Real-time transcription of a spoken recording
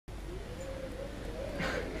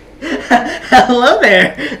Hello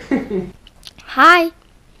there. Hi,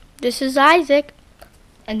 this is Isaac,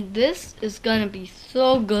 and this is gonna be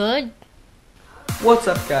so good. What's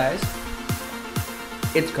up, guys?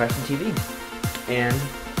 It's Carson TV, and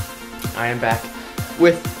I am back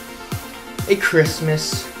with a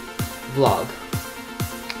Christmas vlog.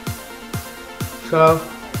 So,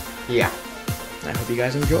 yeah, I hope you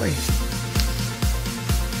guys enjoy.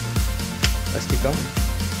 Let's keep going.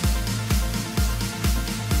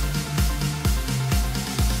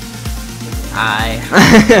 Hi.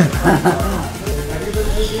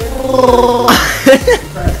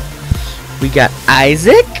 We got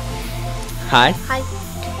Isaac. Hi. Hi.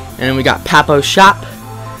 And then we got Papo's shop,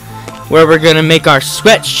 where we're gonna make our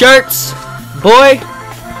sweatshirts. Boy,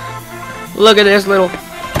 look at this little.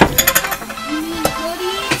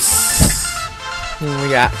 And we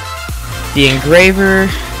got the engraver.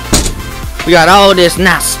 We got all this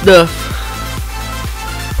nice stuff.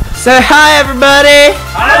 Say hi, everybody.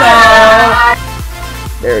 Hello.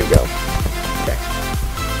 There we go. Okay.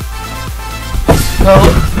 So,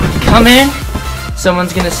 come in.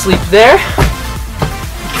 Someone's gonna sleep there.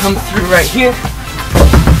 Come through right here.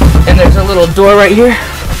 And there's a little door right here.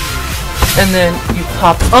 And then you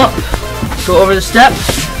pop up. Go over the steps.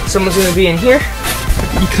 Someone's gonna be in here.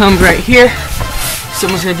 You come right here.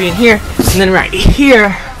 Someone's gonna be in here. And then right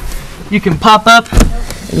here, you can pop up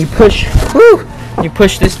and you push. Woo! You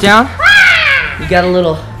push this down. You got a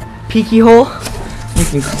little peeky hole. You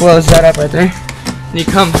can close that up right there. And you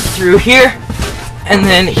come through here, and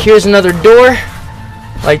then here's another door,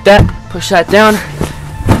 like that. Push that down.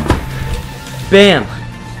 Bam,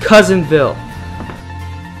 Cousinville.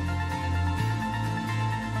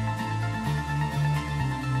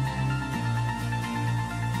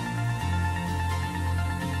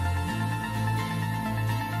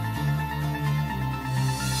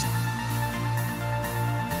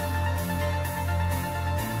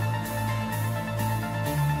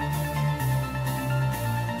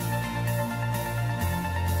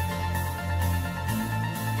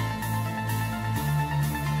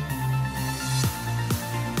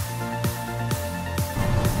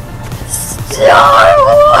 Star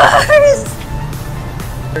Wars!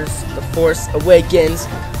 The Force Awakens.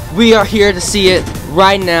 We are here to see it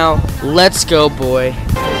right now. Let's go, boy.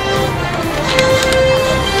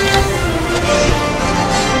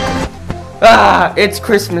 It's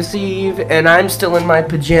Christmas Eve, and I'm still in my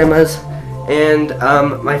pajamas. And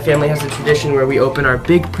my family has a tradition where we open our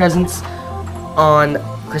big presents on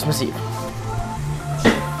Christmas Eve.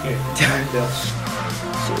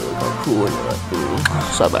 Cool.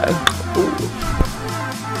 So bad.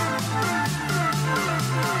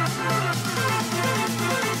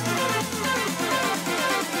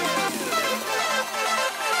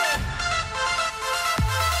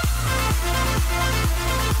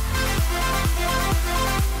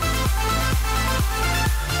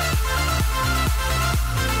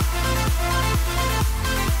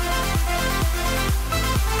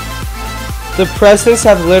 The presents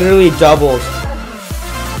have literally doubled.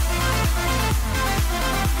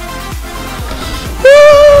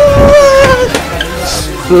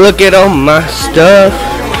 Look at all my stuff.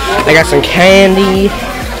 I got some candy,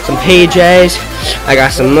 some PJs, I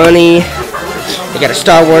got some money, I got a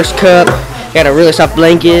Star Wars cup, I got a really soft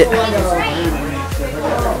blanket.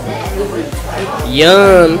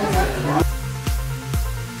 Yum.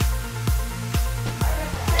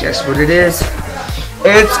 Guess what it is?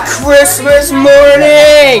 It's Christmas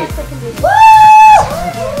morning!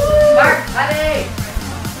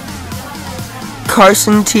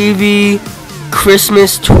 Carson TV,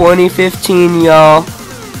 Christmas 2015, y'all.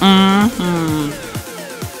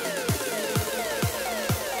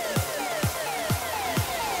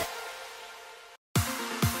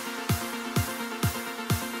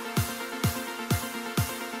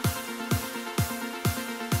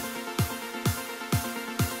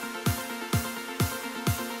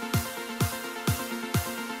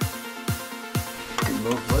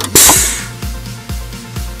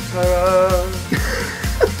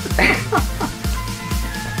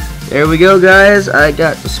 There we go, guys. I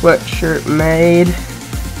got the sweatshirt made.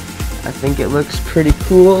 I think it looks pretty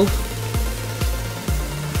cool.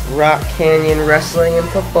 Rock Canyon wrestling and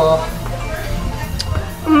football.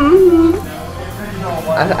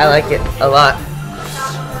 I like it a lot.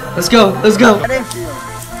 Let's go. Let's go. Whoa!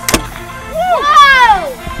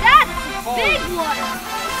 That's a big one!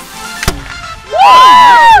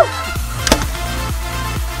 Woo!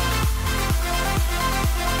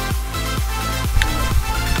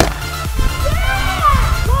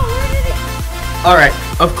 Alright,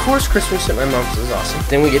 of course Christmas at my mom's is awesome.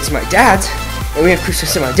 Then we get to my dad's, and we have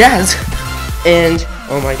Christmas at my dad's. And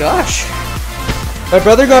Oh my gosh. My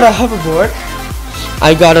brother got a hoverboard.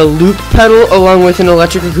 I got a loop pedal along with an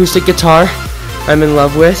electric acoustic guitar I'm in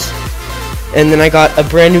love with. And then I got a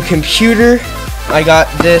brand new computer. I got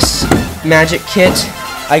this magic kit.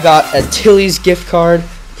 I got a Tilly's gift card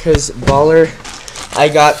because baller. I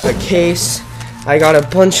got a case. I got a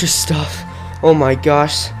bunch of stuff. Oh my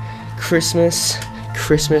gosh. Christmas,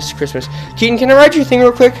 Christmas, Christmas. Keaton, can I ride your thing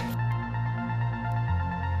real quick?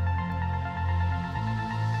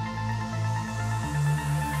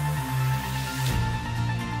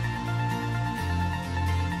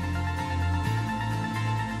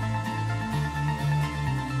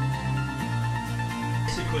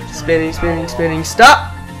 Spinning, spinning, spinning.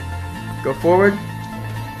 Stop! Go forward.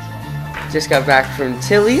 Just got back from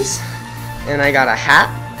Tilly's, and I got a hat,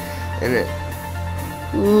 and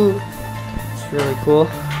ooh, it's really cool.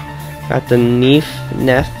 Got the Neef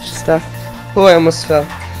stuff. Oh, I almost fell.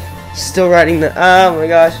 Still riding the, oh my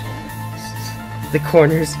gosh, the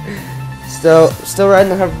corners. Still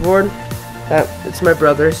riding the hoverboard. It's my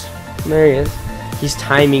brother's. There he is. He's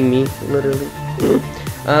timing me, literally.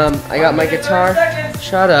 I got my guitar.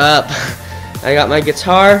 Shut up. I got my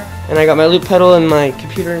guitar, and I got my loop pedal and my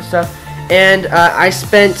computer and stuff. And I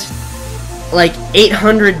spent like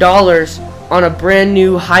 $800 on a brand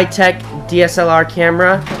new high-tech DSLR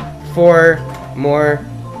camera for more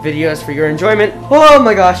videos for your enjoyment. Oh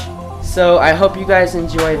my gosh. So I hope you guys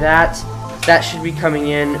enjoy that. That should be coming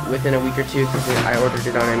in within a week or two because I ordered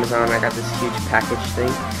it on Amazon. I got this huge package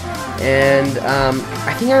thing. And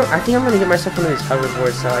I think I'm gonna get myself one of these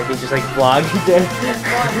hoverboards so I can just like vlog there.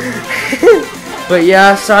 But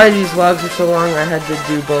yeah, sorry these vlogs are so long. I had to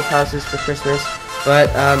do both houses for Christmas. But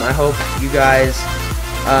I hope you guys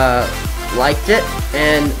liked it,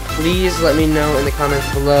 and please let me know in the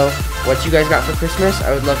comments below what you guys got for Christmas.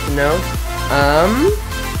 I would love to know.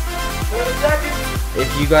 If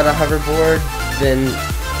you got a hoverboard, then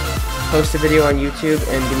post a video on YouTube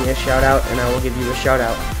and give me a shout out, and I will give you a shout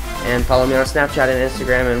out. And follow me on Snapchat and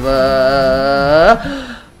Instagram, and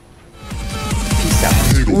peace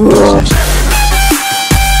out.